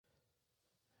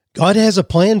God has a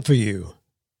plan for you.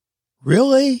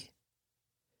 Really?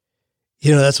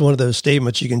 You know, that's one of those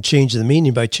statements you can change the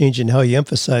meaning by changing how you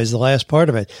emphasize the last part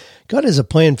of it. God has a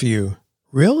plan for you.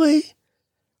 Really?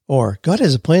 Or God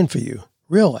has a plan for you.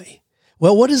 Really?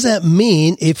 Well, what does that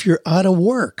mean if you're out of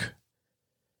work?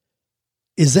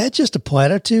 Is that just a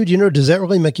platitude? You know, does that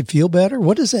really make you feel better?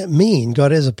 What does that mean?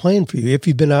 God has a plan for you if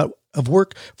you've been out of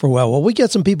work for a while. Well, we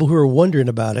got some people who are wondering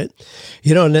about it,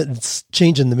 you know, and it's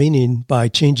changing the meaning by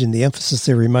changing the emphasis.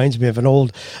 It reminds me of an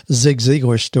old Zig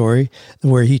Ziglar story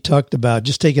where he talked about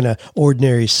just taking an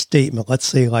ordinary statement. Let's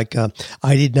say like,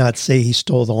 I did not say he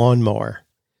stole the lawnmower.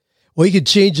 Well, you could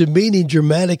change the meaning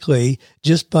dramatically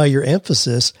just by your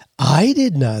emphasis. I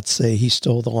did not say he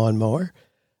stole the lawnmower.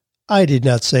 I did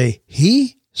not say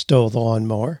he stole the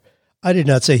lawnmower. I did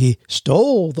not say he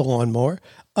stole the lawnmower.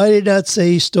 I did not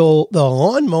say he stole the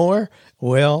lawnmower.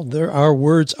 Well, our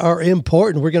words are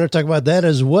important. We're going to talk about that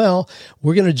as well.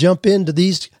 We're going to jump into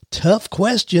these tough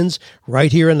questions right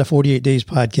here on the 48 Days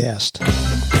Podcast.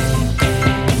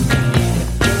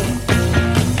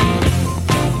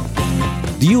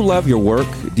 Do you love your work?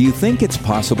 Do you think it's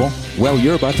possible? Well,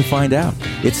 you're about to find out.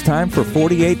 It's time for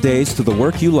 48 Days to the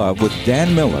Work You Love with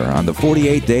Dan Miller on the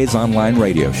 48 Days Online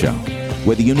Radio Show.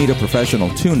 Whether you need a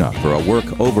professional tune-up or a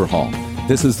work overhaul,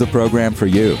 this is the program for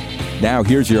you. Now,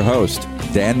 here's your host,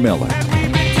 Dan Miller.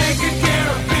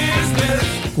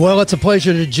 Well, it's a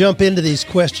pleasure to jump into these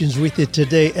questions with you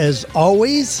today. As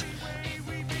always,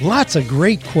 lots of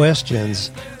great questions.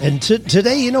 And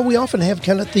today, you know, we often have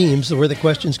kind of themes where the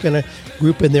questions kind of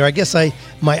group in there. I guess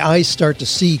my eyes start to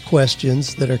see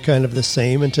questions that are kind of the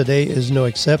same, and today is no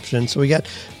exception. So we got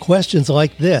questions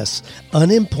like this.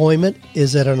 Unemployment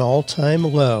is at an all-time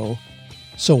low.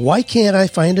 So why can't I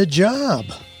find a job?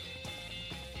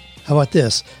 How about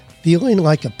this? Feeling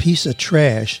like a piece of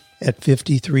trash at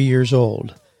 53 years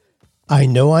old. I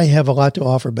know I have a lot to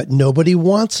offer, but nobody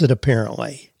wants it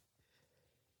apparently.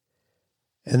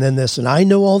 And then this, and I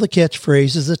know all the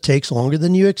catchphrases. It takes longer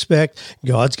than you expect.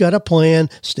 God's got a plan.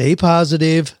 Stay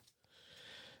positive.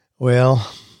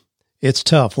 Well, it's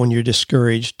tough when you're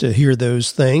discouraged to hear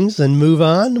those things and move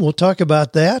on. We'll talk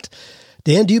about that.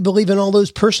 Dan, do you believe in all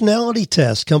those personality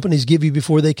tests companies give you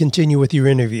before they continue with your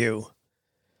interview?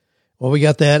 Well, we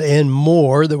got that and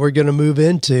more that we're going to move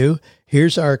into.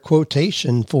 Here's our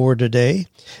quotation for today.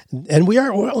 And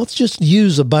let's just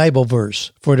use a Bible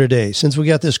verse for today, since we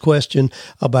got this question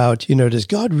about, you know, does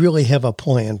God really have a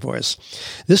plan for us?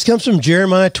 This comes from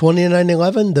Jeremiah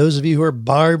 29:11. Those of you who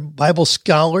are Bible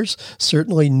scholars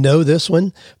certainly know this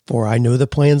one. For I know the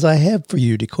plans I have for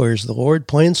you, declares the Lord,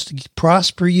 plans to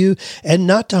prosper you and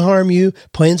not to harm you,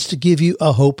 plans to give you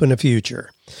a hope and a future.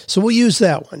 So we'll use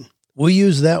that one. We'll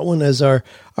use that one as our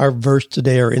verse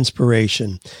today, our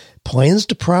inspiration. Plans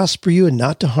to prosper you and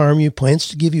not to harm you, plans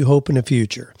to give you hope in the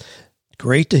future.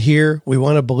 Great to hear. We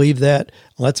want to believe that.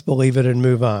 Let's believe it and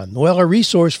move on. Well, our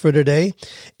resource for today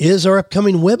is our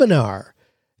upcoming webinar.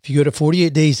 If you go to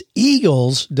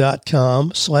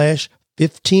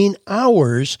 48dayseagles.com/15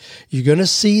 hours, you're going to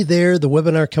see there the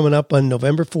webinar coming up on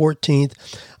November 14th.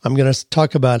 I'm going to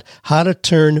talk about how to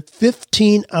turn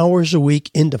 15 hours a week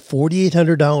into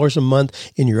 $4,800 a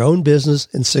month in your own business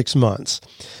in 6 months.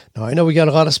 Now, I know we got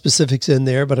a lot of specifics in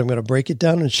there, but I'm going to break it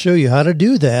down and show you how to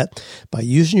do that by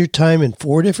using your time in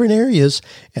 4 different areas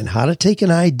and how to take an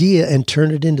idea and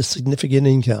turn it into significant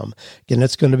income. Again,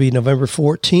 that's going to be November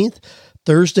 14th,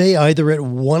 Thursday, either at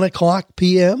 1 o'clock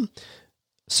p.m.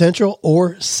 Central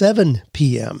or 7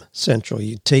 p.m. Central.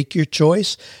 You take your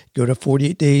choice. Go to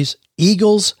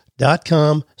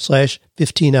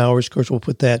 48dayseagles.com/15 hours. Of course, we'll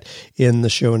put that in the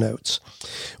show notes.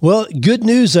 Well, good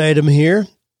news item here.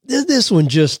 This one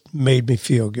just made me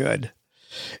feel good.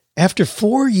 After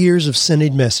 4 years of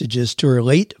sending messages to her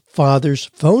late father's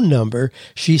phone number,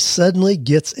 she suddenly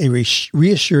gets a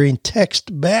reassuring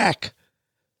text back.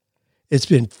 It's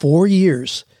been 4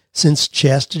 years since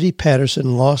Chastity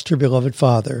Patterson lost her beloved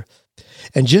father.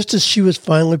 And just as she was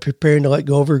finally preparing to let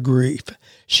go of her grief,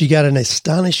 she got an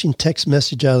astonishing text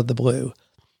message out of the blue.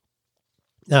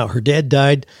 Now, her dad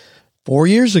died 4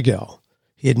 years ago.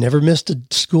 He had never missed a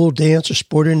school dance or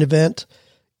sporting event,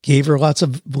 gave her lots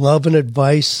of love and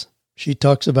advice. She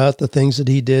talks about the things that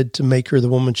he did to make her the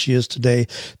woman she is today.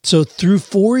 So through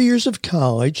 4 years of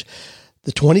college,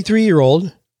 the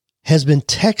 23-year-old has been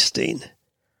texting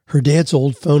her dad's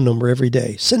old phone number every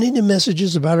day, sending him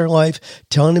messages about her life,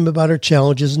 telling him about her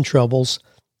challenges and troubles.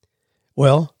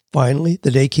 Well, finally, the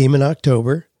day came in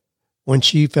October. when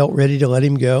she felt ready to let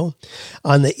him go.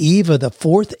 On the eve of the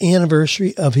 4th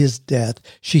anniversary of his death,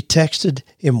 she texted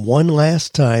him one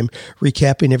last time,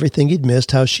 recapping everything he'd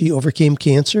missed, how she overcame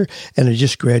cancer and had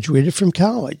just graduated from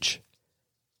college.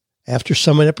 After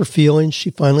summing up her feelings,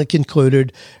 she finally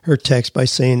concluded her text by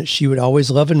saying that she would always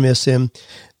love and miss him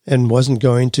and wasn't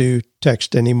going to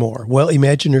text anymore. Well,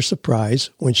 imagine her surprise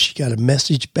when she got a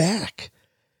message back.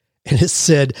 And it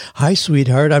said, "Hi,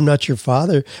 sweetheart, I'm not your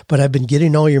father, but I've been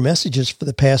getting all your messages for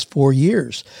the past 4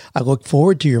 years. I look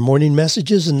forward to your morning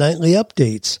messages and nightly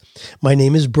updates. My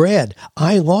name is Brad.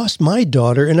 I lost my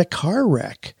daughter in a car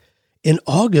wreck in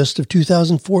August of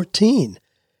 2014.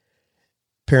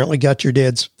 Apparently got your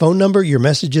dad's phone number. Your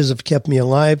messages have kept me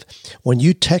alive. When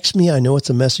you text me, I know it's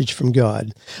a message from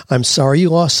God. I'm sorry you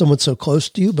lost someone so close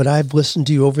to you, but I've listened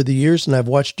to you over the years and I've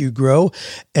watched you grow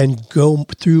and go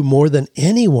through more than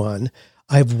anyone.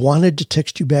 I've wanted to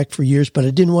text you back for years, but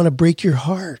I didn't want to break your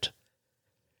heart.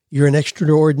 You're an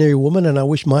extraordinary woman, and I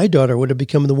wish my daughter would have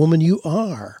become the woman you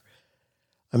are.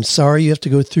 I'm sorry you have to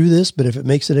go through this, but if it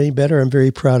makes it any better, I'm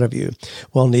very proud of you."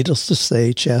 Well, needless to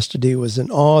say, Chastity was in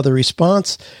awe of the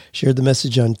response, shared the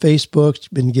message on Facebook. She's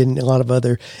been getting a lot of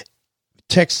other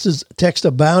text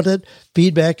about it,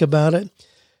 feedback about it.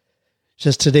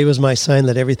 Just today was my sign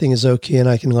that everything is okay and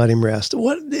I can let him rest.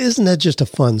 Isn't that just a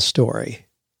fun story?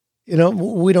 You know,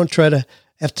 we don't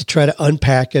have to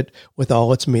unpack it with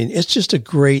all its meaning. It's just a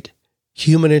great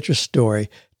human interest story.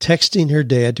 Texting her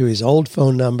dad to his old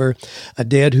phone number, a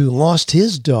dad who lost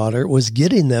his daughter, was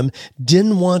getting them,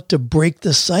 didn't want to break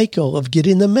the cycle of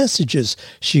getting the messages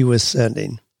she was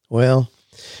sending. Well,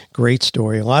 great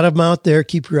story. A lot of them out there.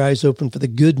 Keep your eyes open for the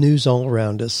good news all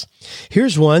around us.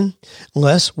 Here's one: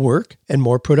 less work and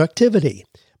more productivity.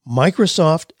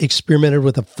 Microsoft experimented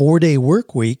with a 4-day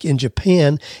work week in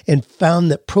Japan and found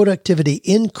that productivity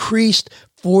increased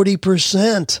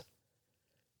 40%.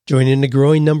 Joining a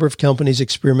growing number of companies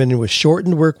experimenting with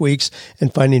shortened work weeks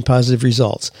and finding positive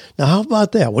results. Now, how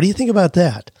about that? What do you think about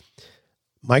that?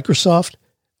 Microsoft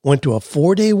went to a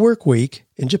 4-day work week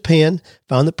in Japan,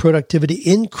 found that productivity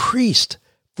increased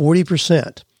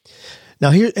 40%. Now,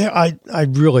 here, I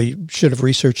really should have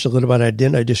researched a little bit. I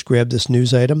didn't. I just grabbed this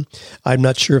news item. I'm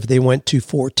not sure if they went to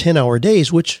 4 10-hour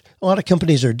days, which a lot of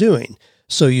companies are doing.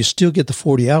 So you still get the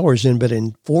 40 hours in, but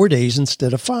in 4 days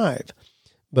instead of 5.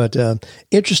 But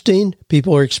interesting,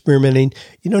 people are experimenting.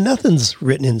 You know, nothing's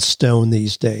written in stone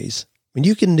these days. I mean,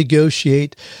 you can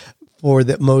negotiate for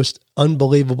the most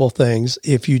unbelievable things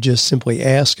if you just simply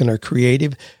ask and are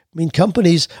creative. I mean,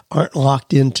 companies aren't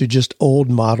locked into just old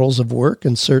models of work.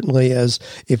 And certainly as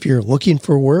if you're looking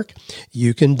for work,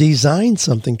 you can design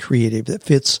something creative that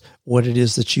fits what it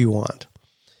is that you want.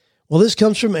 Well, this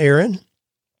comes from Aaron,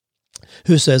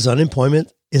 who says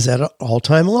unemployment is at an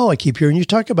all-time low. I keep hearing you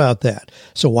talk about that.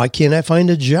 So why can't I find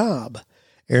a job?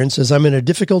 Aaron says, I'm in a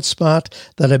difficult spot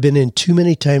that I've been in too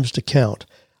many times to count.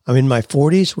 I'm in my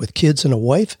 40s with kids and a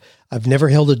wife. I've never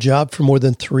held a job for more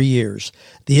than 3 years.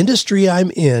 The industry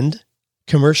I'm in,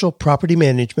 commercial property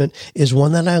management, is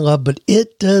one that I love, but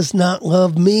it does not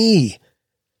love me.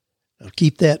 Now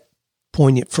keep that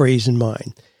poignant phrase in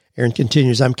mind. Aaron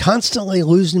continues, I'm constantly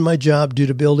losing my job due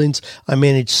to buildings I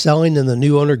manage selling and the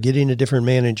new owner getting a different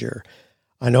manager.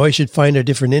 I know I should find a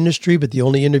different industry, but the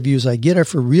only interviews I get are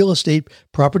for real estate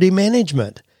property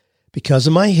management. Because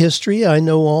of my history, I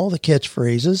know all the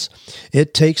catchphrases.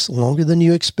 It takes longer than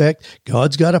you expect.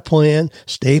 God's got a plan.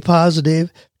 Stay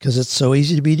positive because it's so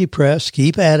easy to be depressed.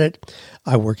 Keep at it.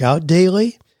 I work out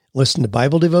daily. Listen to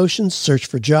Bible devotions, search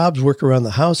for jobs, work around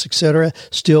the house, etc.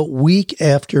 Still, week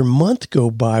after month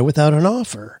go by without an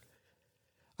offer.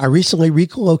 I recently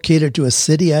relocated to a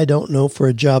city I don't know for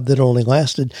a job that only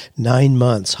lasted 9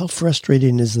 months. How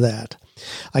frustrating is that?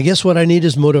 I guess what I need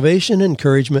is motivation,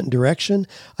 encouragement, and direction.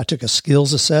 I took a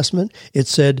skills assessment. It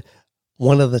said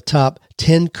one of the top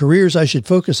 10 careers I should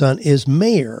focus on is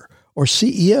mayor or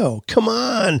CEO. Come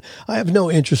on! I have no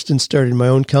interest in starting my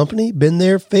own company. Been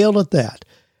there, failed at that.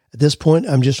 At this point,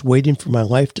 I'm just waiting for my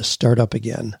life to start up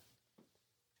again.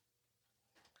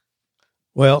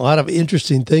 Well, a lot of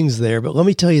interesting things there, but let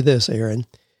me tell you this, Aaron.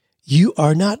 You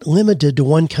are not limited to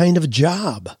one kind of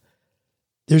job.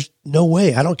 There's no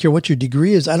way. I don't care what your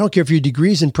degree is. I don't care if your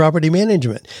degree is in property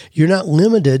management. You're not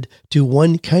limited to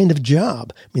one kind of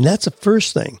job. I mean, that's the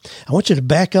first thing. I want you to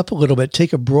back up a little bit,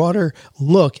 take a broader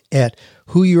look at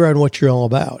who you are and what you're all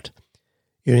about.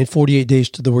 You know, in 48 Days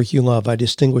to the Work You Love, I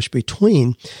distinguish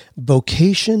between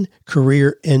vocation,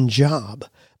 career, and job.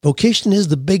 Vocation is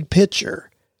the big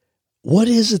picture. what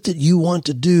is it that you want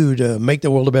to do to make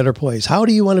the world a better place? How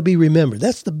do you want to be remembered?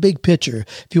 That's the big picture.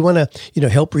 If you want to,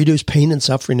 help reduce pain and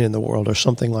suffering in the world or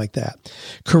something like that.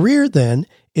 Career then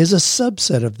is a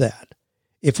subset of that.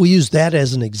 If we use that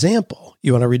as an example,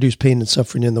 you want to reduce pain and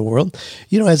suffering in the world.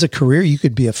 As a career, you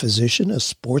could be a physician, a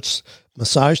sports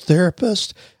massage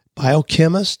therapist,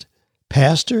 biochemist,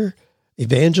 pastor,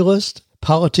 evangelist,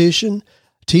 politician,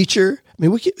 teacher.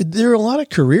 There are a lot of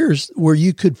careers where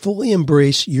you could fully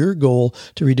embrace your goal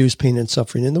to reduce pain and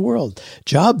suffering in the world.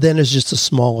 Job then is just the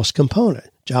smallest component.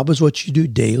 Job is what you do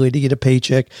daily to get a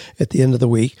paycheck at the end of the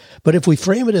week. But if we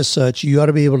frame it as such, you ought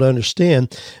to be able to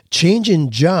understand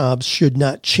changing jobs should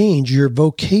not change your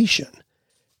vocation.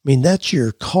 That's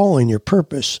your calling, your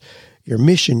purpose, your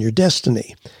mission, your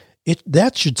destiny.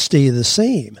 That should stay the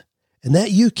same. And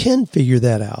that you can figure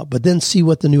that out, but then see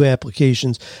what the new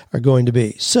applications are going to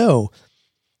be. So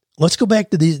let's go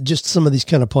back to just some of these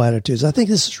kind of platitudes. I think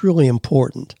this is really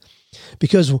important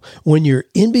because when you're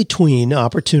in between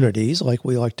opportunities, like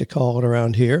we like to call it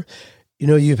around here,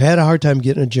 you've had a hard time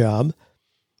getting a job.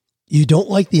 You don't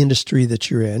like the industry that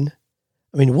you're in.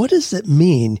 What does it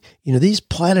mean? These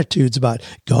platitudes about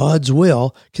God's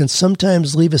will can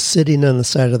sometimes leave us sitting on the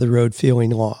side of the road feeling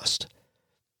lost.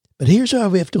 But here's how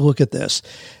we have to look at this.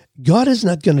 God is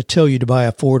not going to tell you to buy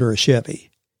a Ford or a Chevy.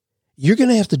 You're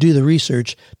going to have to do the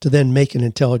research to then make an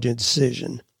intelligent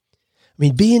decision.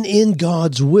 Being in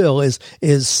God's will is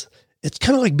it's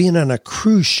kind of like being on a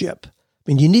cruise ship.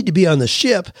 You need to be on the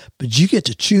ship, but you get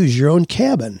to choose your own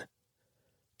cabin.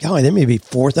 Golly, there may be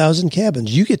 4,000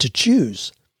 cabins. You get to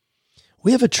choose.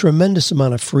 We have a tremendous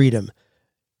amount of freedom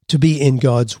to be in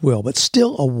God's will, but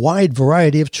still a wide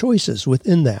variety of choices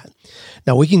within that.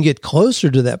 Now, we can get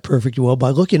closer to that perfect will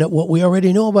by looking at what we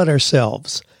already know about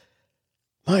ourselves.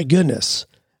 My goodness.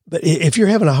 But if you're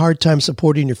having a hard time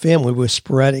supporting your family with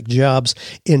sporadic jobs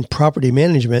in property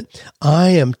management, I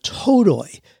am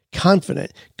totally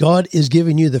confident God is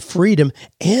giving you the freedom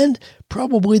and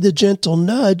probably the gentle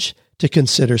nudge to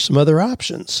consider some other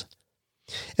options.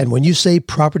 And when you say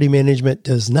property management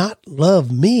does not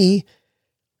love me,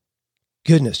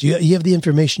 goodness, you have the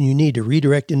information you need to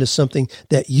redirect into something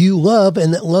that you love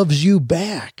and that loves you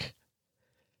back.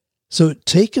 So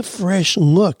take a fresh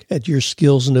look at your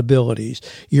skills and abilities,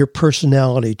 your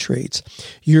personality traits,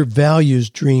 your values,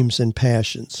 dreams, and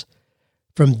passions.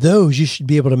 From those, you should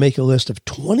be able to make a list of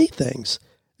 20 things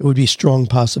that would be strong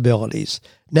possibilities.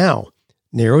 Now,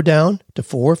 narrow down to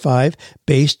 4 or 5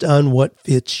 based on what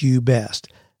fits you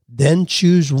best. Then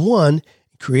choose one.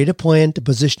 Create a plan to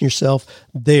position yourself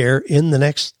there in the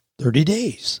next 30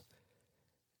 days.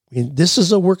 This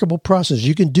is a workable process.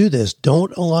 You can do this.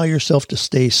 Don't allow yourself to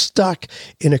stay stuck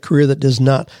in a career that does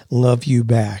not love you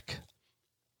back.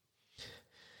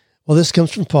 Well, this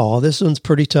comes from Paul. This one's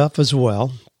pretty tough as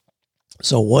well.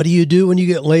 So what do you do when you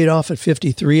get laid off at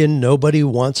 53 and nobody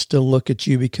wants to look at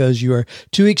you because you are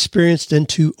too experienced and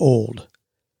too old?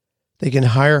 They can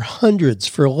hire hundreds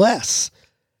for less.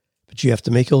 But you have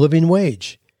to make a living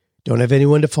wage. Don't have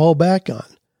anyone to fall back on.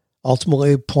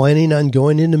 Ultimately planning on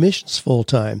going into missions full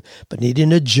time, but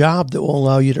needing a job that will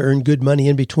allow you to earn good money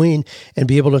in between and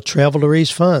be able to travel to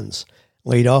raise funds.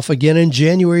 Laid off again in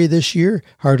January this year,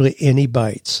 hardly any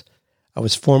bites. I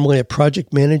was formerly a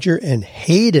project manager and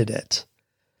hated it.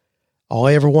 All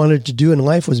I ever wanted to do in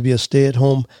life was be a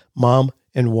stay-at-home mom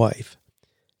and wife.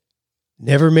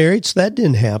 Never married, so that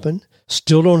didn't happen.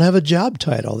 Still don't have a job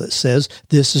title that says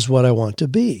this is what I want to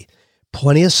be.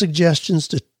 Plenty of suggestions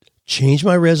to change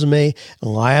my resume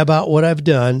and lie about what I've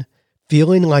done,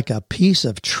 feeling like a piece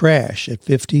of trash at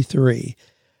 53.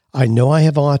 I know I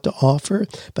have a lot to offer,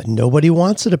 but nobody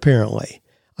wants it apparently.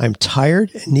 I'm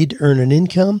tired and need to earn an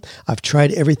income. I've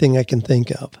tried everything I can think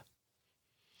of.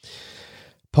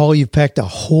 Paul, you've packed a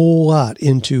whole lot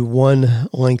into one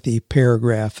lengthy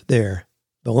paragraph there.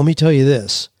 But let me tell you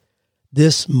this.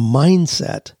 This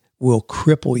mindset will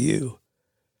cripple you.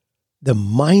 The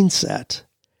mindset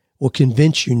will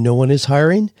convince you no one is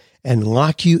hiring and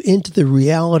lock you into the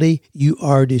reality you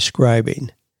are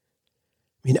describing.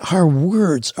 Our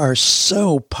words are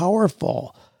so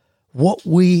powerful. What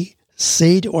we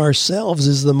say to ourselves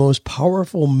is the most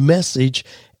powerful message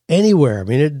anywhere.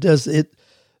 It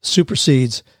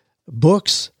supersedes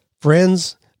books,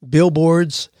 friends,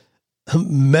 billboards,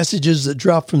 messages that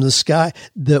drop from the sky.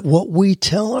 That what we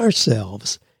tell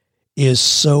ourselves is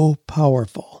so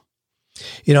powerful.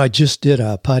 I just did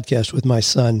a podcast with my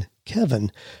son,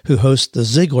 Kevin, who hosts the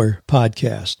Ziglar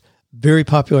podcast. Very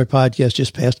popular podcast,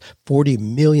 just passed 40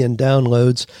 million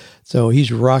downloads. So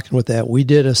he's rocking with that. We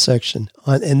did a section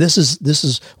on, and this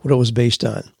is what it was based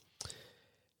on.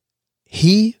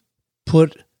 He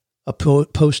put a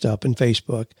post up in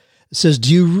Facebook. It says,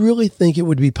 do you really think it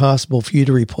would be possible for you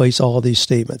to replace all of these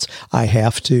statements? I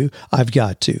have to, I've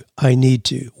got to, I need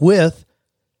to, with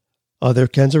other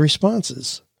kinds of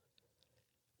responses.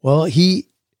 Well, he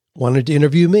wanted to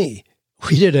interview me.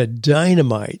 We did a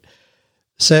dynamite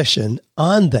session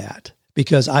on that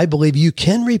because I believe you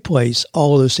can replace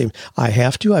all of those statements. I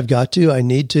have to, I've got to, I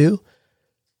need to,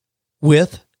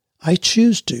 with I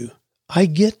choose to, I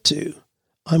get to,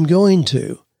 I'm going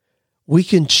to. We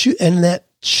can choose, and that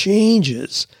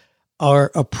changes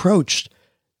our approach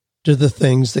to the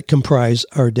things that comprise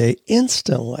our day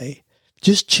instantly.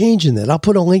 Just changing that. I'll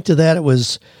put a link to that. It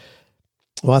was,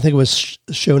 I think it was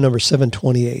show number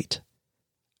 728,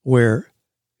 where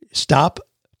stop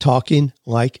talking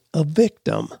like a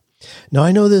victim. Now,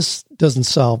 I know this doesn't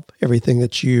solve everything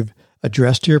that you've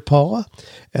addressed here, Paula,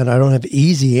 and I don't have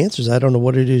easy answers. I don't know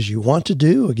what it is you want to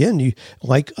do. Again,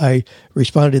 like I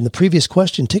responded in the previous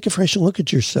question, take a fresh look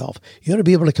at yourself. You ought to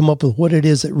be able to come up with what it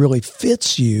is that really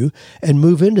fits you and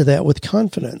move into that with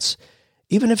confidence.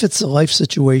 Even if it's a life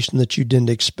situation that you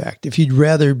didn't expect. If you'd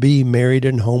rather be married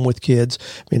and home with kids,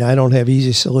 I mean, I don't have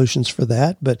easy solutions for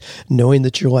that, but knowing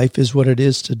that your life is what it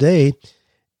is today,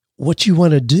 what you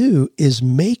want to do is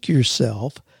make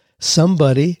yourself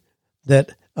somebody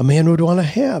that a man would want to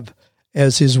have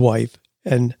as his wife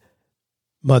and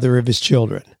mother of his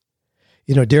children.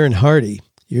 You know, Darren Hardy,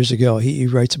 years ago, he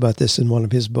writes about this in one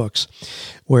of his books,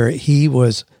 where he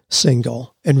was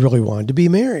single and really wanted to be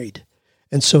married.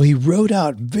 And so he wrote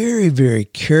out very, very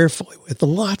carefully with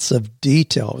lots of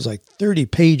detail, it was like 30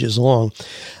 pages long,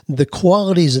 the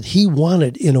qualities that he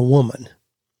wanted in a woman.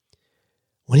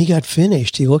 When he got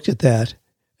finished, he looked at that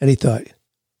and he thought,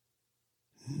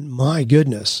 my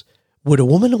goodness, would a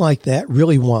woman like that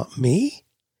really want me?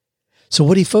 So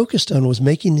what he focused on was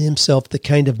making himself the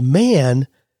kind of man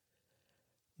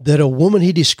that a woman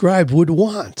he described would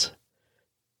want.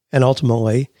 And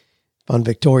ultimately found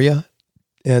Victoria,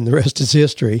 and the rest is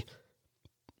history.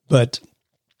 But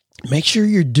make sure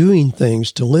you're doing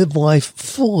things to live life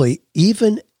fully,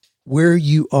 even where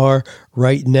you are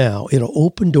right now. It'll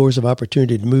open doors of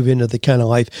opportunity to move into the kind of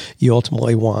life you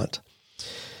ultimately want.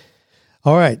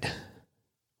 All right.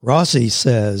 Rossi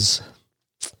says,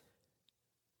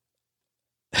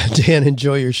 Dan,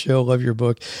 enjoy your show. Love your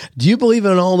book. Do you believe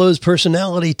in all those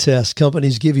personality tests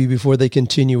companies give you before they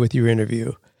continue with your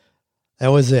interview? That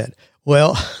was it.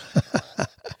 Well,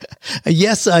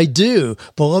 yes, I do.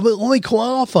 But let me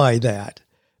qualify that,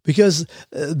 because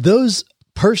those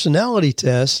personality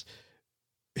tests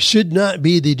should not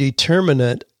be the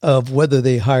determinant of whether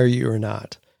they hire you or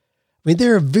not. I mean,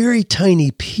 they're a very tiny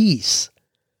piece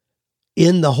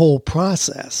in the whole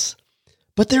process,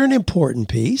 but they're an important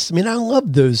piece. I mean, I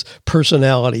love those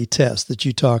personality tests that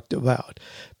you talked about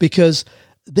because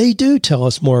they do tell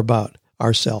us more about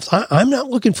ourselves. I'm not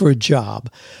looking for a job,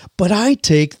 but I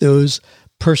take those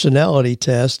personality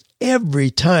tests every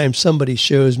time somebody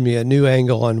shows me a new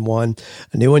angle on one,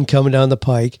 a new one coming down the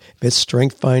pike. If it's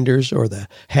Strength Finders or the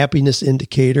Happiness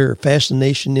Indicator or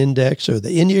Fascination Index or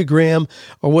the Enneagram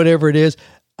or whatever it is,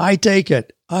 I take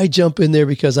it. I jump in there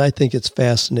because I think it's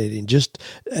fascinating, just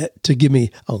to give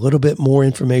me a little bit more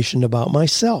information about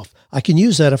myself. I can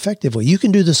use that effectively. You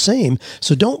can do the same.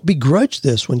 So don't begrudge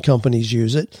this when companies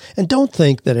use it. And don't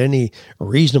think that any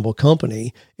reasonable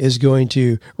company is going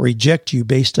to reject you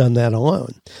based on that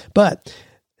alone. But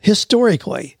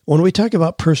historically, when we talk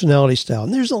about personality style,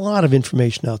 and there's a lot of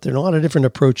information out there and a lot of different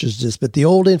approaches to this, but the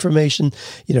old information,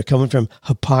 coming from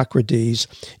Hippocrates,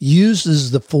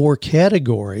 uses the 4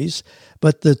 categories,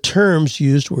 but the terms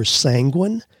used were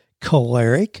sanguine,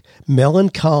 choleric,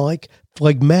 melancholic,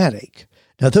 phlegmatic.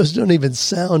 Now, those don't even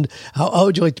sound, how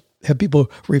would you like to have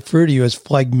people refer to you as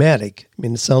phlegmatic? I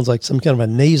mean, it sounds like some kind of a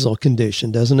nasal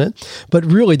condition, doesn't it? But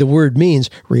really, the word means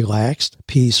relaxed,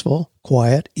 peaceful,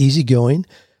 quiet, easygoing,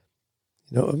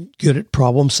 good at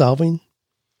problem solving.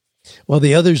 Well,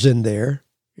 the others in there,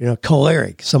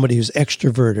 choleric, somebody who's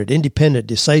extroverted, independent,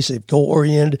 decisive,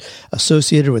 goal-oriented,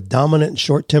 associated with dominant and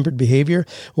short-tempered behavior.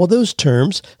 Well, those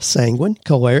terms, sanguine,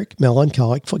 choleric,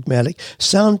 melancholic, phlegmatic,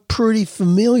 sound pretty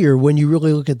familiar when you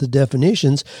really look at the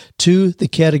definitions to the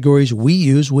categories we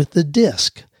use with the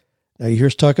DISC. Now, you hear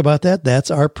us talk about that.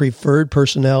 That's our preferred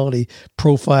personality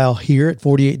profile here at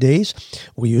 48 Days.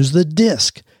 We use the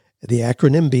DISC, the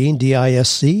acronym being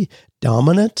DISC,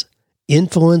 dominant,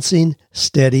 influencing,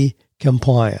 steady,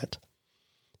 compliant.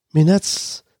 I mean,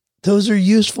 those are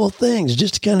useful things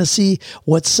just to kind of see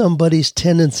what somebody's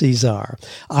tendencies are.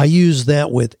 I use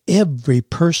that with every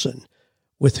person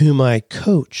with whom I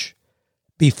coach.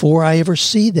 Before I ever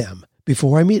see them,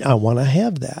 before I meet, I want to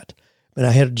have that. And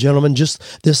I had a gentleman just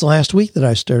this last week that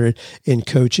I started in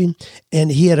coaching,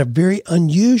 and he had a very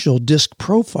unusual disc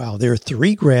profile. There are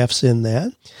 3 graphs in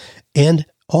that, and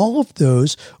all of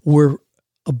those were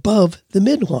above the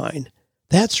midline.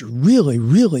 That's really,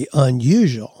 really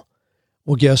unusual.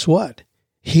 Well, guess what?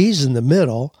 He's in the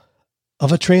middle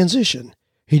of a transition.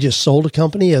 He just sold a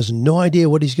company, has no idea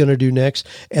what he's going to do next,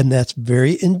 and that's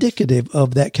very indicative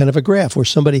of that kind of a graph where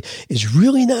somebody is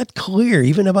really not clear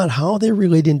even about how they're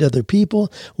relating to other people,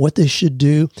 what they should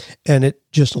do, and it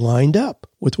just lined up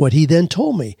with what he then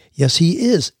told me. Yes, he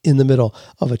is in the middle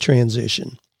of a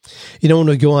transition. You know, when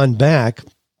we go on back,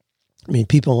 I mean,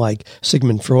 people like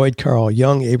Sigmund Freud, Carl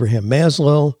Jung, Abraham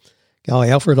Maslow,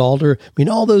 Alfred Adler, I mean,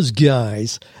 all those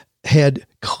guys had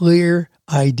clear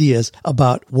ideas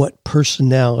about what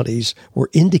personalities were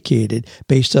indicated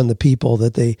based on the people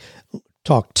that they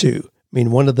talked to. I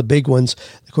mean, one of the big ones,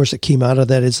 of course, that came out of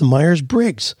that is the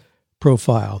Myers-Briggs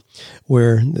profile,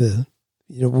 where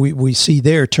we see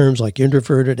there terms like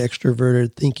introverted,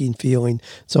 extroverted, thinking, feeling,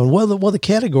 so on. Well, the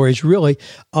categories really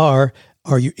are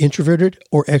you introverted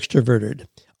or extroverted?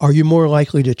 Are you more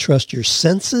likely to trust your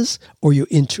senses or your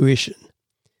intuition?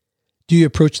 Do you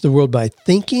approach the world by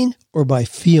thinking or by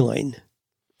feeling?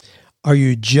 Are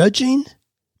you judging,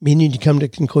 meaning you come to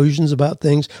conclusions about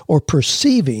things, or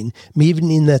perceiving,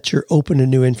 meaning that you're open to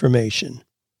new information?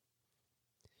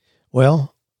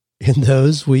 Well, in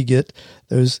those, we get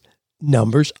those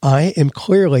numbers. I am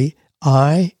clearly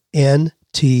INTJ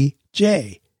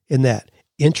in that.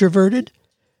 Introverted,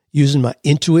 using my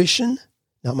intuition,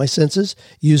 not my senses,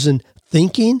 using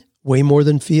thinking way more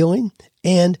than feeling,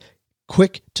 and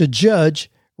quick to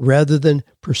judge rather than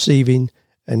perceiving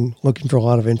and looking for a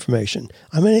lot of information.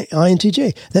 I'm an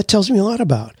INTJ. That tells me a lot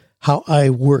about how I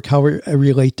work, how I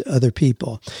relate to other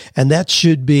people. And that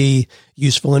should be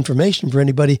useful information for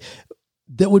anybody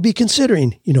that would be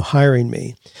considering, hiring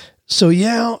me. So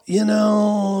yeah,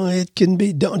 it can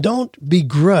be, don't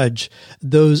begrudge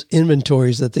those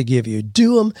inventories that they give you.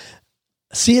 Do them.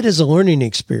 See it as a learning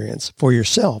experience for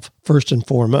yourself, first and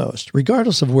foremost,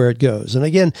 regardless of where it goes. And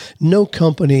again, no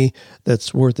company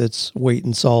that's worth its weight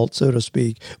in salt, so to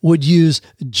speak, would use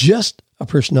just a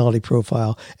personality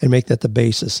profile and make that the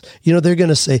basis. They're going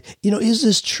to say, is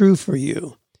this true for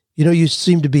you? You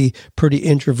seem to be pretty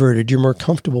introverted. You're more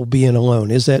comfortable being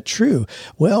alone. Is that true?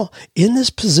 Well, in this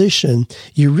position,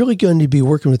 you're really going to be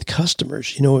working with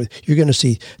customers. You're going to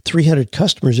see 300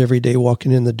 customers every day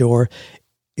walking in the door.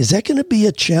 Is that going to be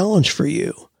a challenge for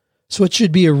you? So it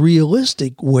should be a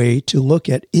realistic way to look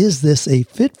at, is this a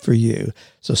fit for you?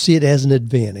 So see it as an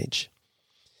advantage.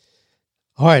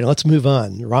 All right, let's move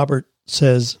on. Robert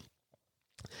says,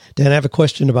 Dan, I have a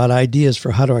question about ideas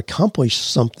for how to accomplish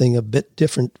something a bit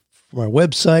different from our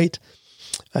website.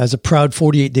 As a proud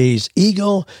 48 Days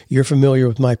Eagle, you're familiar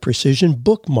with my Precision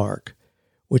Bookmark,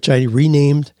 which I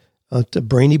renamed to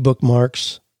Brainy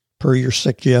Bookmarks. Per your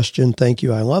suggestion. Thank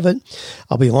you. I love it.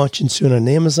 I'll be launching soon on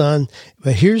Amazon.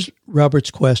 But here's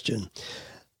Robert's question.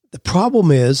 The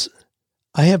problem is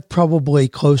I have probably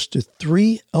close to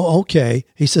 3. Oh, okay.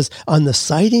 He says on the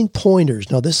sliding pointers.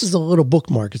 Now this is a little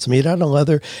bookmark. It's made out of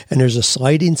leather and there's a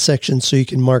sliding section so you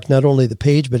can mark not only the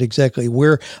page, but exactly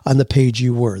where on the page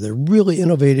you were. They're really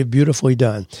innovative, beautifully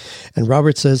done. And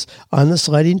Robert says on the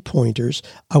sliding pointers,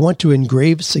 I want to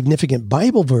engrave significant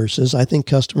Bible verses I think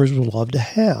customers would love to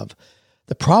have.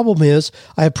 The problem is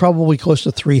I have probably close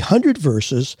to 300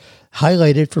 verses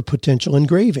highlighted for potential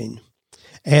engraving.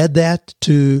 Add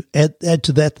to that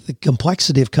the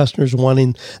complexity of customers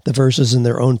wanting the verses in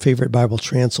their own favorite Bible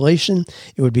translation.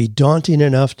 It would be daunting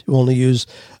enough to only use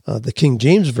the King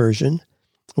James Version,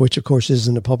 which of course is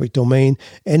in the public domain.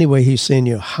 Anyway, he's saying,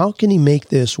 how can he make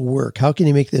this work? How can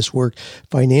he make this work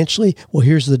financially? Well,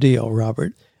 here's the deal,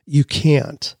 Robert. You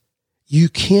can't. You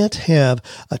can't have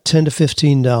a $10 to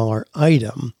 $15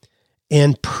 item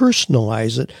and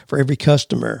personalize it for every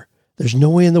customer. There's no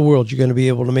way in the world you're going to be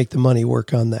able to make the money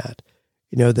work on that.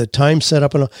 The time set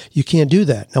up, and you can't do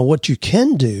that. Now, what you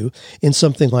can do in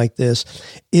something like this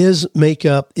is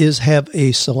have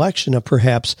a selection of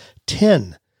perhaps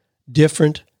 10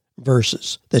 different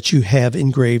verses that you have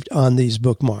engraved on these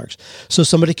bookmarks. So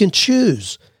somebody can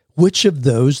choose which of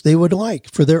those they would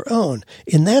like for their own.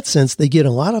 In that sense, they get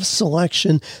a lot of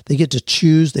selection. They get to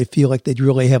choose. They feel like they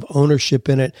really have ownership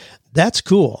in it. That's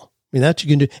cool. That you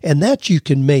can do, and that you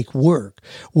can make work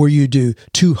where you do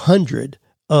 200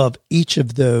 of each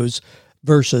of those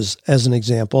verses as an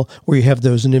example, where you have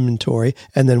those in inventory.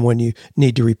 And then when you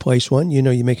need to replace one,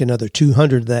 you make another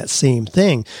 200 of that same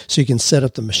thing. So you can set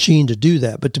up the machine to do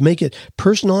that. But to make it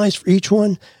personalized for each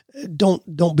one,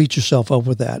 don't beat yourself up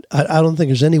with that. I don't think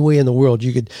there's any way in the world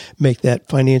you could make that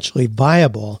financially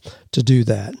viable to do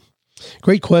that.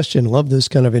 Great question. Love those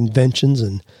kind of inventions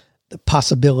and the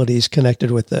possibilities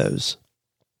connected with those.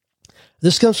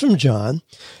 This comes from John.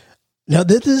 Now,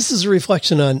 this is a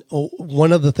reflection on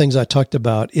one of the things I talked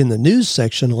about in the news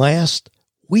section last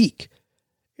week.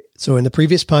 So in the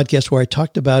previous podcast where I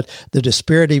talked about the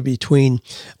disparity between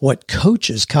what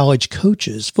coaches, college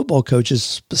coaches, football coaches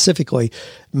specifically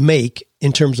make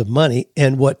in terms of money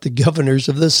and what the governors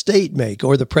of the state make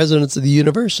or the presidents of the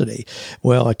university.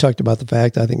 Well, I talked about the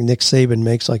fact I think Nick Saban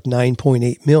makes like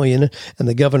 $9.8 million and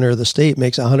the governor of the state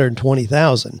makes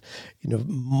 $120,000.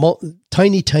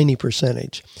 Tiny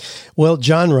percentage. Well,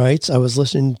 John writes, I was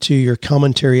listening to your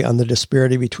commentary on the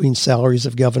disparity between salaries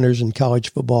of governors and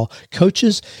college football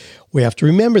coaches. We have to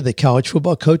remember that college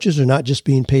football coaches are not just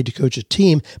being paid to coach a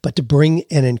team, but to bring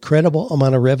an incredible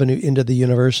amount of revenue into the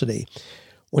university.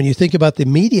 When you think about the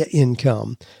media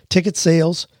income, ticket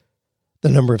sales, the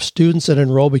number of students that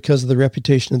enroll because of the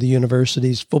reputation of the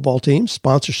university's football team,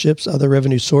 sponsorships, other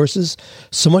revenue sources,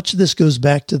 so much of this goes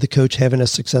back to the coach having a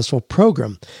successful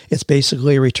program. It's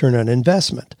basically a return on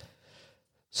investment.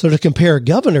 So to compare a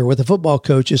governor with a football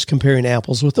coach is comparing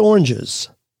apples with oranges.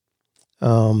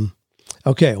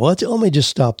 Okay, well, let me just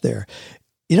stop there.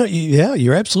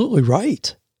 You're absolutely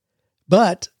right.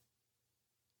 But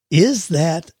is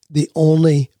that the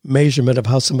only measurement of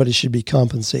how somebody should be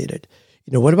compensated?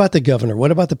 What about the governor?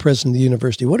 What about the president of the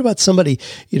university? What about somebody,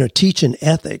 teaching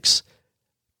ethics?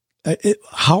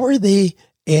 How are they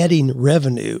adding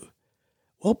revenue?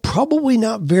 Well, probably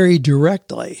not very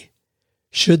directly.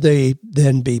 Should they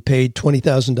then be paid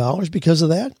 $20,000 because of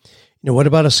that? What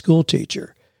about a school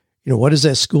teacher? What is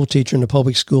that school teacher in the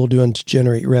public school doing to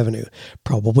generate revenue?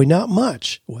 Probably not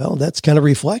much. Well, that's kind of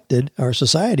reflected. Our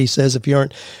society says if you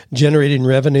aren't generating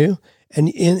revenue, and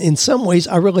in some ways,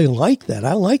 I really like that.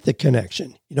 I like the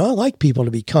connection. I like people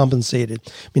to be compensated.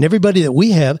 I mean, everybody that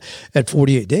we have at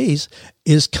 48 Days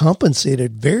is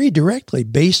compensated very directly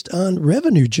based on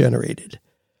revenue generated.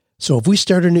 So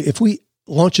if we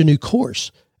launch a new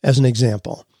course, as an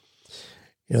example,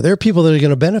 there are people that are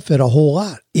going to benefit a whole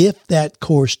lot if that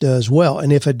course does well.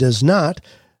 And if it does not,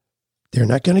 they're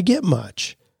not going to get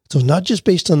much. So it's not just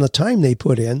based on the time they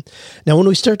put in. Now, when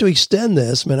we start to extend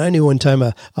this, I knew one time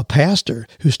a pastor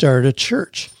who started a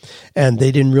church and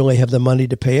they didn't really have the money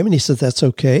to pay him. And he said, that's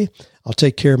okay. I'll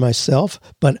take care of myself,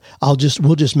 but we'll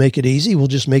just make it easy. We'll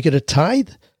just make it a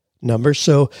tithe number.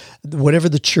 So whatever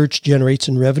the church generates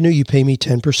in revenue, you pay me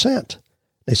 10%.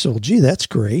 They said, well, gee, that's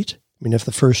great. If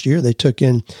the first year they took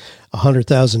in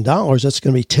 $100,000, that's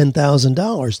going to be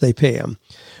 $10,000 they pay him.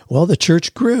 Well, the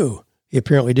church grew. He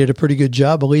apparently did a pretty good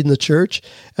job of leading the church,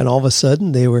 and all of a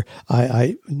sudden they were.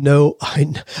 I know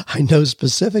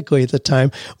specifically at the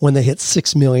time when they hit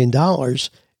 $6 million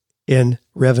in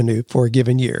revenue for a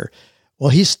given year. Well,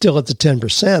 he's still at the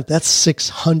 10%. That's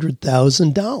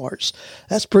 $600,000.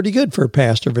 That's pretty good for a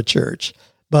pastor of a church,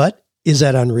 but. Is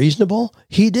that unreasonable?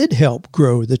 He did help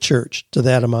grow the church to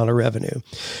that amount of revenue.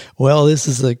 Well, this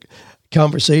is a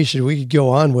conversation we could go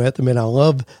on with. I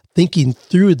love thinking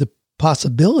through the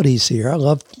possibilities here. I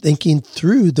love thinking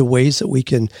through the ways that we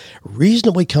can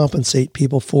reasonably compensate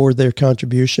people for their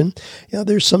contribution.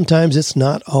 There's sometimes it's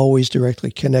not always directly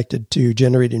connected to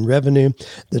generating revenue.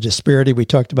 The disparity we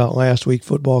talked about last week,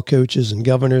 football coaches and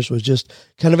governors, was just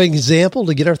kind of an example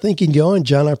to get our thinking going.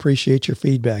 John, I appreciate your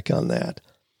feedback on that.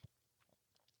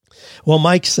 Well,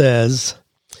 Mike says,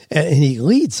 and he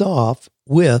leads off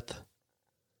with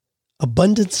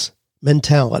abundance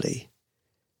mentality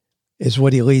is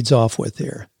what he leads off with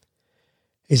here.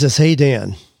 He says, hey,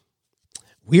 Dan,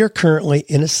 we are currently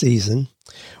in a season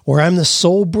where I'm the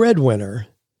sole breadwinner.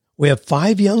 We have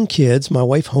 5 young kids. My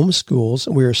wife homeschools,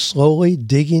 and we are slowly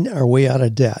digging our way out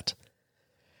of debt.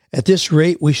 At this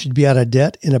rate, we should be out of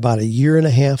debt in about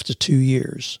 1.5 to 2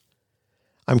 years.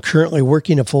 I'm currently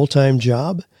working a full-time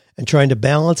job and trying to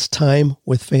balance time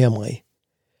with family.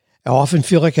 I often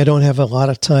feel like I don't have a lot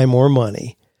of time or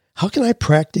money. How can I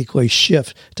practically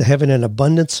shift to having an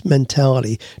abundance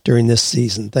mentality during this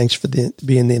season? Thanks for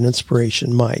being the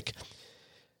inspiration, Mike.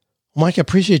 Mike, I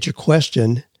appreciate your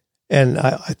question, and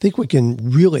I think we can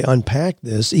really unpack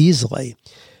this easily.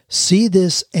 See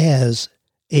this as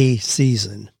a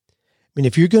season.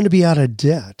 If you're going to be out of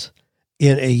debt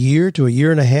in 1 year to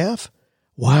 1.5 years,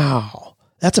 wow.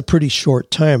 That's a pretty short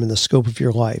time in the scope of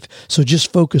your life. So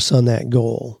just focus on that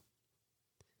goal.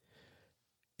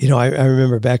 I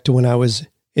remember back to when I was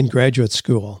in graduate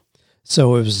school.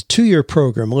 So it was a 2-year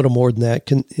program, a little more than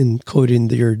that, including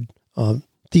your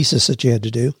thesis that you had to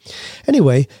do.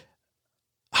 Anyway,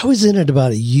 I was in it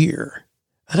about 1 year.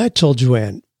 And I told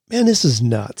Joanne, man, this is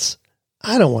nuts.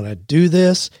 I don't want to do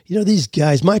this. These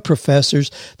guys, my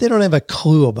professors, they don't have a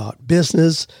clue about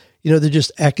business. They're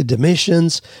just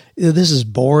academicians. This is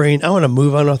boring. I want to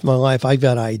move on with my life. I've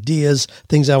got ideas,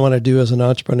 things I want to do as an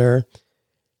entrepreneur.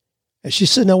 And she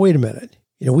said, now, wait a minute.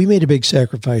 We made a big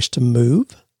sacrifice to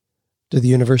move to the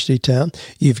university town.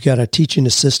 You've got a teaching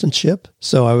assistantship.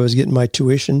 So I was getting my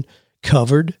tuition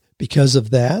covered because of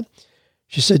that.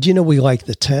 She said, we like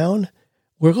the town.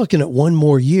 We're looking at one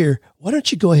more year. Why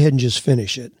don't you go ahead and just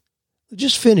finish it?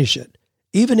 Just finish it.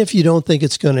 Even if you don't think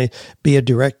it's going to be a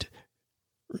direct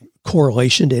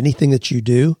correlation to anything that you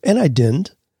do. And I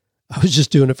didn't. I was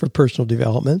just doing it for personal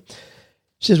development.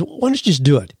 She says, why don't you just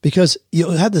do it? Because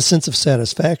you'll have the sense of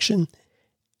satisfaction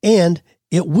and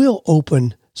it will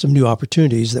open some new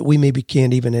opportunities that we maybe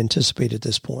can't even anticipate at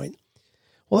this point.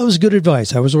 Well, that was good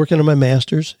advice. I was working on my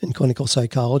master's in clinical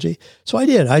psychology. So I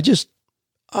did. I just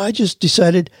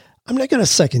decided I'm not going to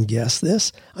second guess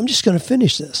this. I'm just going to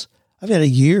finish this. I've got a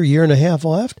year and a half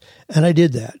left. And I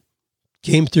did that.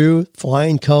 Came through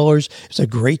flying colors. It's a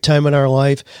great time in our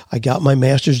life. I got my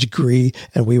master's degree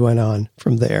and we went on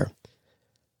from there.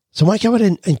 So Mike, I would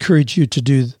encourage you to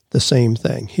do the same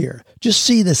thing here. Just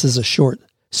see this as a short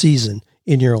season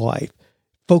in your life.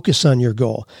 Focus on your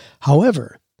goal.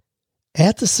 However,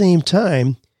 at the same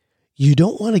time, you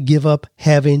don't want to give up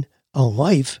having a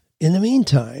life in the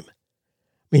meantime.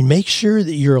 Make sure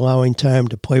that you're allowing time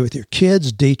to play with your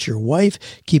kids, date your wife,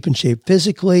 keep in shape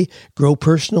physically, grow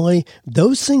personally.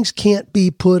 Those things can't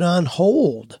be put on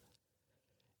hold.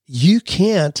 You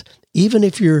can't, even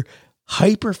if you're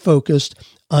hyper-focused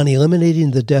on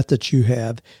eliminating the debt that you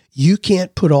have, you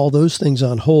can't put all those things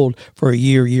on hold for a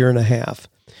year and a half.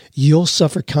 You'll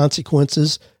suffer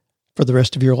consequences for the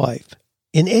rest of your life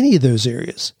in any of those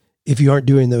areas if you aren't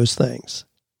doing those things.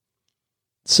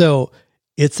 So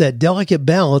it's that delicate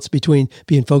balance between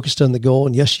being focused on the goal.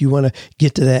 And yes, you want to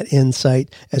get to that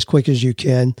insight as quick as you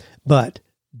can, but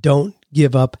don't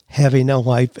give up having a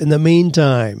life in the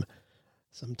meantime.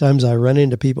 Sometimes I run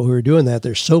into people who are doing that.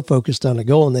 They're so focused on a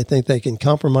goal and they think they can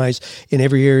compromise in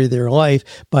every area of their life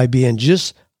by being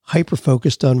just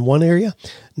hyper-focused on one area.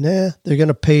 Nah, they're going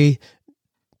to pay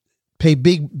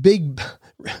big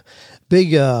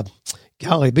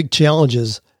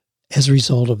challenges as a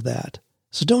result of that.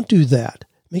 So don't do that.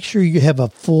 Make sure you have a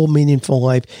full, meaningful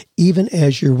life, even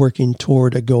as you're working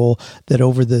toward a goal that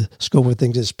over the scope of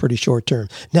things is pretty short term.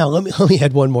 Now, let me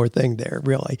add one more thing there,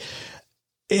 really.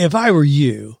 If I were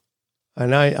you,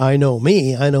 and I know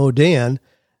me, I know Dan,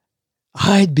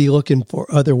 I'd be looking for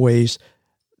other ways,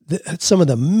 some of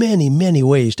the many, many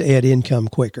ways to add income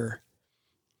quicker.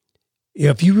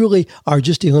 If you really are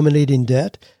just eliminating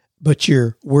debt, but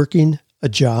you're working a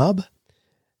job,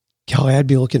 golly, I'd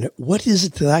be looking at what is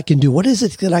it that I can do? What is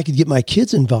it that I could get my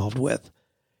kids involved with?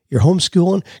 You're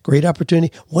homeschooling, great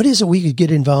opportunity. What is it we could get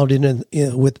involved in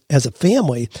with as a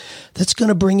family that's going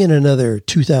to bring in another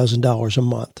 $2,000 a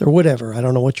month or whatever? I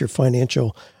don't know what your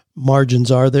financial margins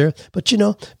are there, but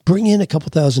bring in a couple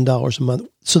 $1,000s a month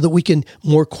so that we can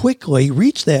more quickly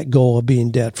reach that goal of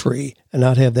being debt free and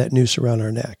not have that noose around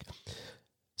our neck.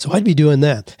 So I'd be doing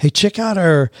that. Hey, check out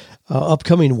our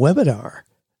upcoming webinar,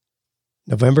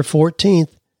 November 14th,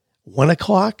 1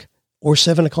 o'clock or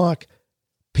 7 o'clock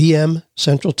p.m.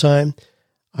 Central Time.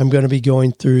 I'm going to be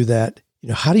going through that,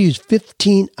 how to use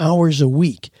 15 hours a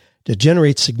week to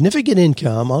generate significant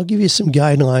income. I'll give you some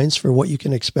guidelines for what you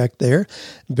can expect there. It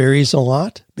varies a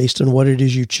lot based on what it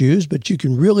is you choose, but you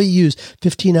can really use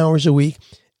 15 hours a week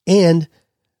and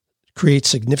create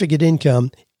significant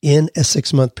income in a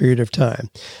 6-month period of time.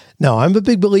 Now, I'm a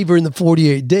big believer in the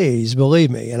 48 days,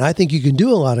 believe me, and I think you can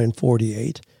do a lot in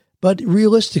 48. But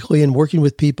realistically, in working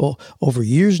with people over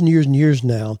years and years and years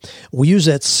now, we use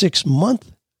that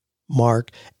 6-month mark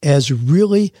as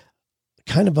really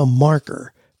kind of a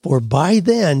marker for by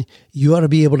then, you ought to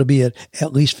be able to be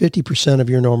at least 50% of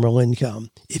your normal income.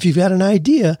 If you've got an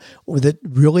idea that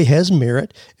really has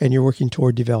merit and you're working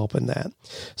toward developing that.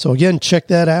 So again, check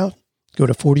that out. Go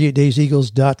to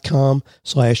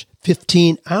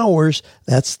 48dayseagles.com/15 hours.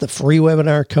 That's the free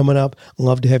webinar coming up. I'd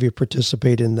love to have you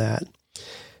participate in that.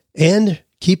 And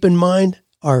keep in mind,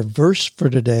 our verse for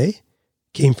today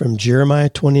came from Jeremiah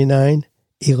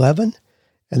 29:11.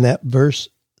 And that verse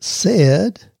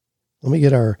said, let me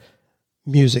get our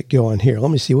music going here.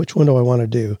 Let me see, which one do I want to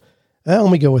do?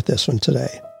 Let me go with this one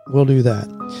today. We'll do that.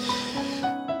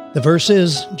 The verse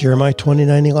is Jeremiah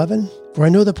 29:11. For I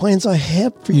know the plans I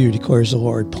have for you, declares the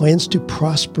Lord, plans to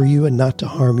prosper you and not to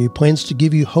harm you, plans to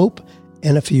give you hope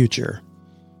and a future.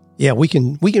 Yeah, we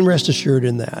can rest assured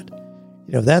in that.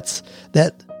 That's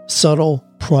that subtle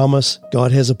promise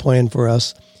God has a plan for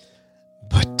us.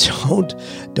 But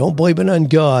don't blame it on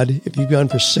God if you've gone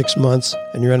for 6 months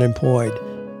and you're unemployed.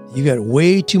 You got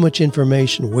way too much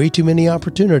information, way too many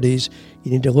opportunities.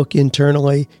 You need to look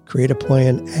internally, create a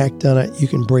plan, act on it. You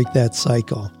can break that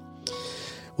cycle.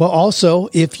 Well, also,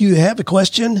 if you have a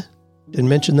question, didn't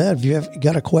mention that. If you have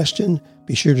got a question,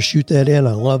 be sure to shoot that in.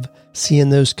 I love seeing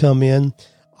those come in.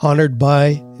 Honored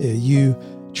by you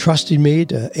trusting me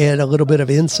to add a little bit of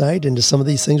insight into some of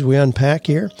these things we unpack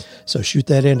here. So shoot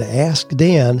that in to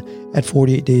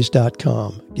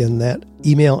askdan@48days.com. Again, that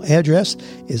email address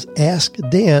is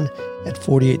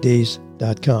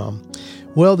askdan@48days.com.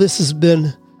 Well, this has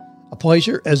been a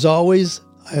pleasure. As always,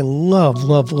 I love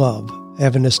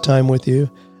having this time with you.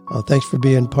 Thanks for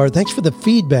being part. Thanks for the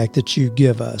feedback that you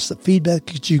give us. The feedback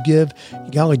that you give,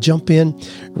 you gotta jump in,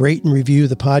 rate and review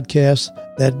the podcast.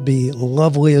 That'd be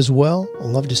lovely as well. I'd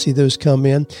love to see those come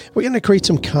in. We're going to create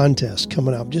some contests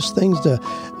coming up, just things to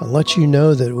let you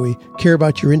know that we care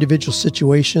about your individual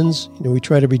situations. We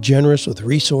try to be generous with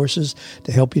resources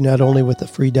to help you not only with the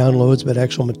free downloads, but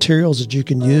actual materials that you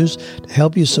can use to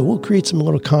help you. So we'll create some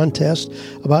little contests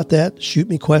about that. Shoot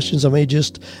me questions. I may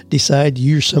just decide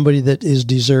you're somebody that is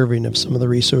deserving of some of the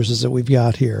resources that we've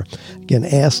got here. Again,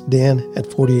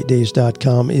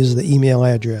 askdan@48days.com is the email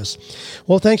address.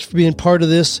 Well, thanks for being part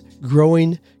of this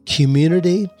growing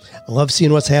community. I love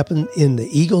seeing what's happened in the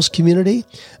Eagles community,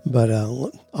 but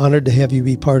honored to have you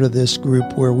be part of this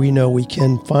group where we know we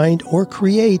can find or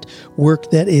create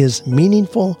work that is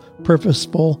meaningful,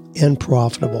 purposeful, and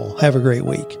profitable. Have a great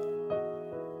week.